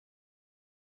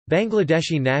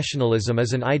Bangladeshi nationalism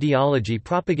is an ideology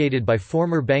propagated by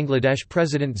former Bangladesh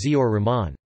President Ziaur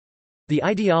Rahman. The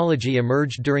ideology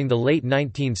emerged during the late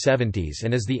 1970s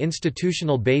and is the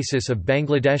institutional basis of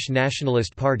Bangladesh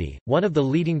Nationalist Party, one of the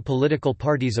leading political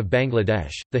parties of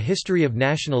Bangladesh. The history of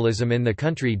nationalism in the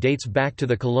country dates back to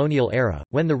the colonial era,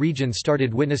 when the region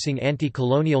started witnessing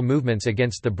anti-colonial movements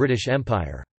against the British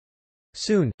Empire.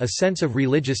 Soon, a sense of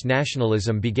religious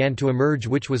nationalism began to emerge,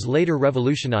 which was later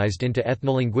revolutionized into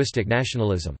ethnolinguistic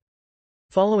nationalism.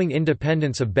 Following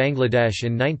independence of Bangladesh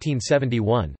in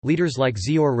 1971, leaders like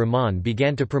Ziaur Rahman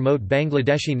began to promote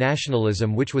Bangladeshi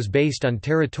nationalism, which was based on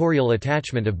territorial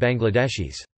attachment of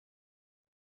Bangladeshis.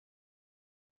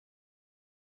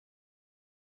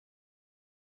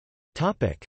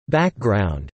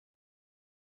 Background.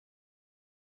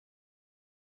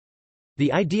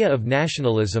 The idea of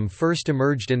nationalism first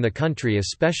emerged in the country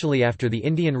especially after the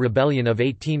Indian Rebellion of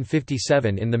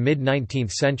 1857 in the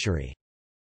mid-19th century.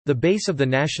 The base of the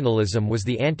nationalism was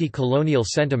the anti-colonial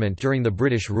sentiment during the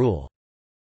British rule.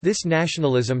 This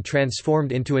nationalism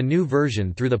transformed into a new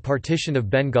version through the partition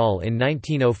of Bengal in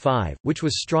 1905, which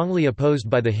was strongly opposed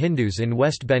by the Hindus in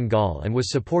West Bengal and was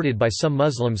supported by some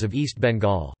Muslims of East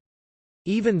Bengal.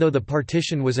 Even though the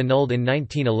partition was annulled in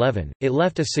 1911, it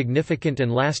left a significant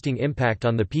and lasting impact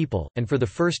on the people, and for the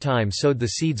first time sowed the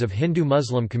seeds of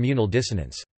Hindu-Muslim communal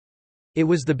dissonance. It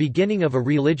was the beginning of a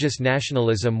religious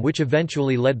nationalism which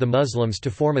eventually led the Muslims to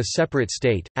form a separate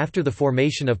state. After the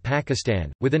formation of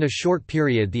Pakistan, within a short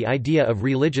period the idea of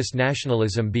religious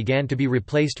nationalism began to be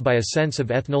replaced by a sense of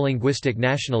ethnolinguistic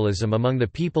nationalism among the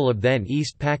people of then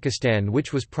East Pakistan,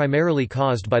 which was primarily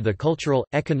caused by the cultural,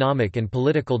 economic and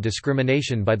political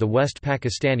discrimination by the West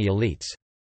Pakistani elites.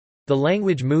 The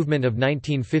language movement of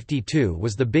 1952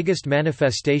 was the biggest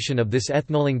manifestation of this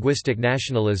ethnolinguistic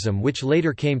nationalism, which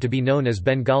later came to be known as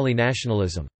Bengali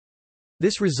nationalism.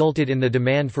 This resulted in the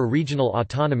demand for regional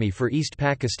autonomy for East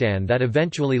Pakistan that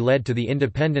eventually led to the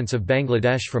independence of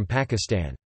Bangladesh from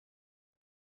Pakistan.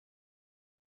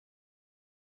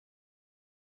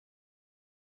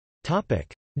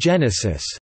 Genesis.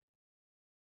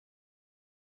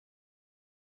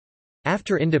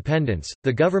 After independence,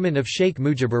 the government of Sheikh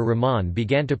Mujibur Rahman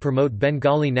began to promote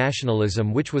Bengali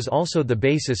nationalism, which was also the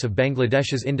basis of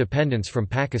Bangladesh's independence from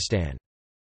Pakistan.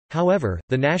 However,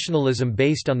 the nationalism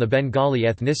based on the Bengali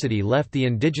ethnicity left the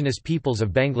indigenous peoples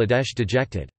of Bangladesh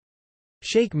dejected.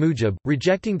 Sheikh Mujib,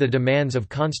 rejecting the demands of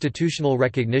constitutional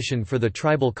recognition for the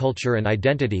tribal culture and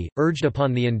identity, urged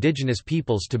upon the indigenous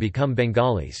peoples to become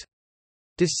Bengalis.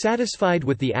 Dissatisfied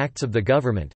with the acts of the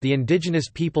government, the indigenous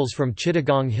peoples from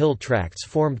Chittagong Hill Tracts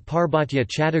formed Parbatiya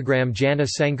Chattagram Jana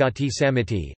Sangati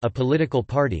Samiti, a political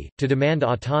party, to demand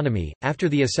autonomy. After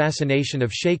the assassination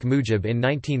of Sheikh Mujib in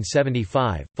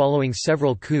 1975, following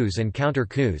several coups and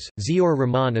counter-coups, Ziaur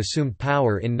Rahman assumed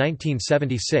power in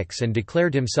 1976 and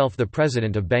declared himself the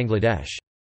President of Bangladesh.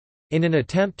 In an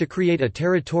attempt to create a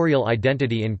territorial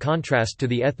identity in contrast to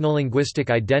the ethnolinguistic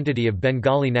identity of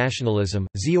Bengali nationalism,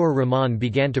 Ziaur Rahman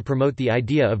began to promote the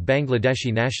idea of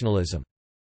Bangladeshi nationalism.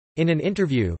 In an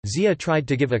interview, Zia tried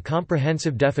to give a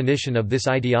comprehensive definition of this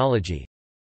ideology.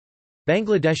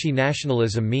 Bangladeshi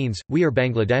nationalism means, we are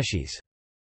Bangladeshis.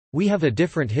 We have a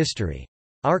different history.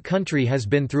 Our country has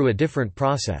been through a different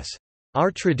process.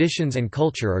 Our traditions and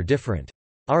culture are different.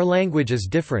 Our language is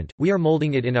different, we are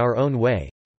molding it in our own way.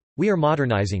 We are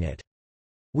modernizing it.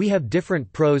 We have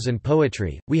different prose and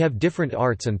poetry, we have different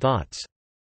arts and thoughts.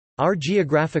 Our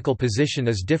geographical position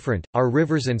is different, our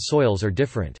rivers and soils are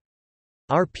different.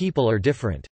 Our people are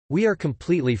different. We are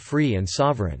completely free and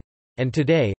sovereign. And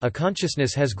today, a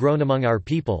consciousness has grown among our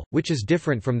people, which is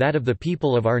different from that of the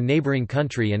people of our neighboring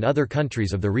country and other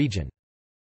countries of the region.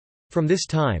 From this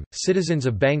time, citizens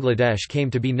of Bangladesh came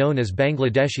to be known as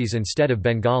Bangladeshis instead of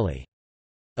Bengali.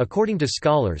 According to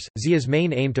scholars, Zia's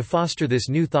main aim to foster this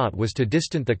new thought was to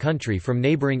distance the country from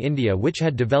neighbouring India, which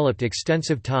had developed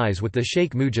extensive ties with the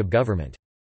Sheikh Mujib government.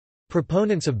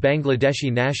 Proponents of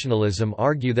Bangladeshi nationalism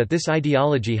argue that this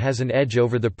ideology has an edge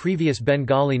over the previous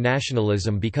Bengali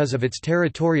nationalism because of its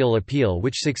territorial appeal,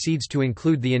 which succeeds to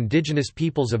include the indigenous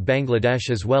peoples of Bangladesh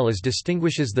as well as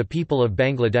distinguishes the people of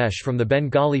Bangladesh from the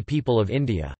Bengali people of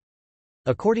India.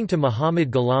 According to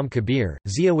Muhammad Ghulam Kabir,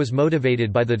 Zia was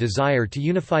motivated by the desire to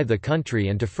unify the country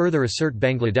and to further assert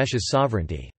Bangladesh's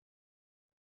sovereignty.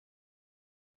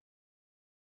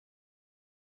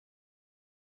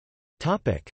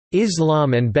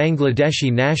 Islam and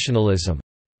Bangladeshi nationalism.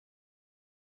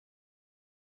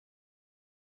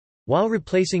 While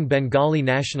replacing Bengali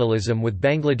nationalism with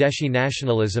Bangladeshi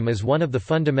nationalism as one of the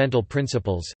fundamental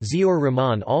principles, Ziaur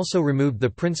Rahman also removed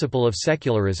the principle of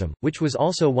secularism, which was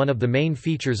also one of the main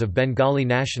features of Bengali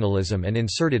nationalism, and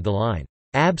inserted the line,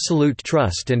 "absolute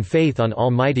trust and faith on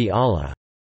Almighty Allah."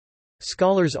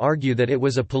 Scholars argue that it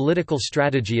was a political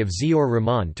strategy of Ziaur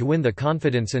Rahman to win the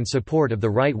confidence and support of the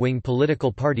right-wing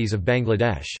political parties of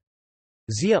Bangladesh.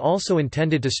 Zia also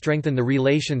intended to strengthen the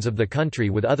relations of the country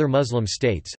with other Muslim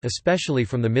states, especially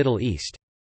from the Middle East.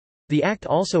 The act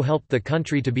also helped the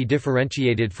country to be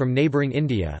differentiated from neighbouring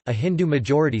India, a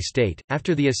Hindu-majority state.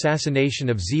 After the assassination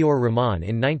of Ziaur Rahman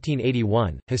in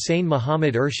 1981, Hussain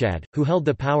Muhammad Ershad, who held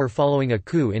the power following a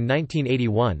coup in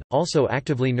 1981, also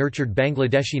actively nurtured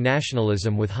Bangladeshi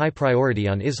nationalism with high priority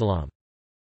on Islam.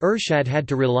 Ershad had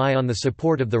to rely on the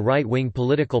support of the right-wing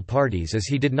political parties as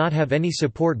he did not have any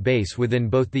support base within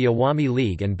both the Awami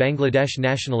League and Bangladesh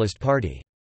Nationalist Party.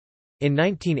 In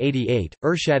 1988,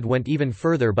 Ershad went even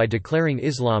further by declaring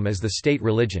Islam as the state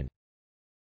religion.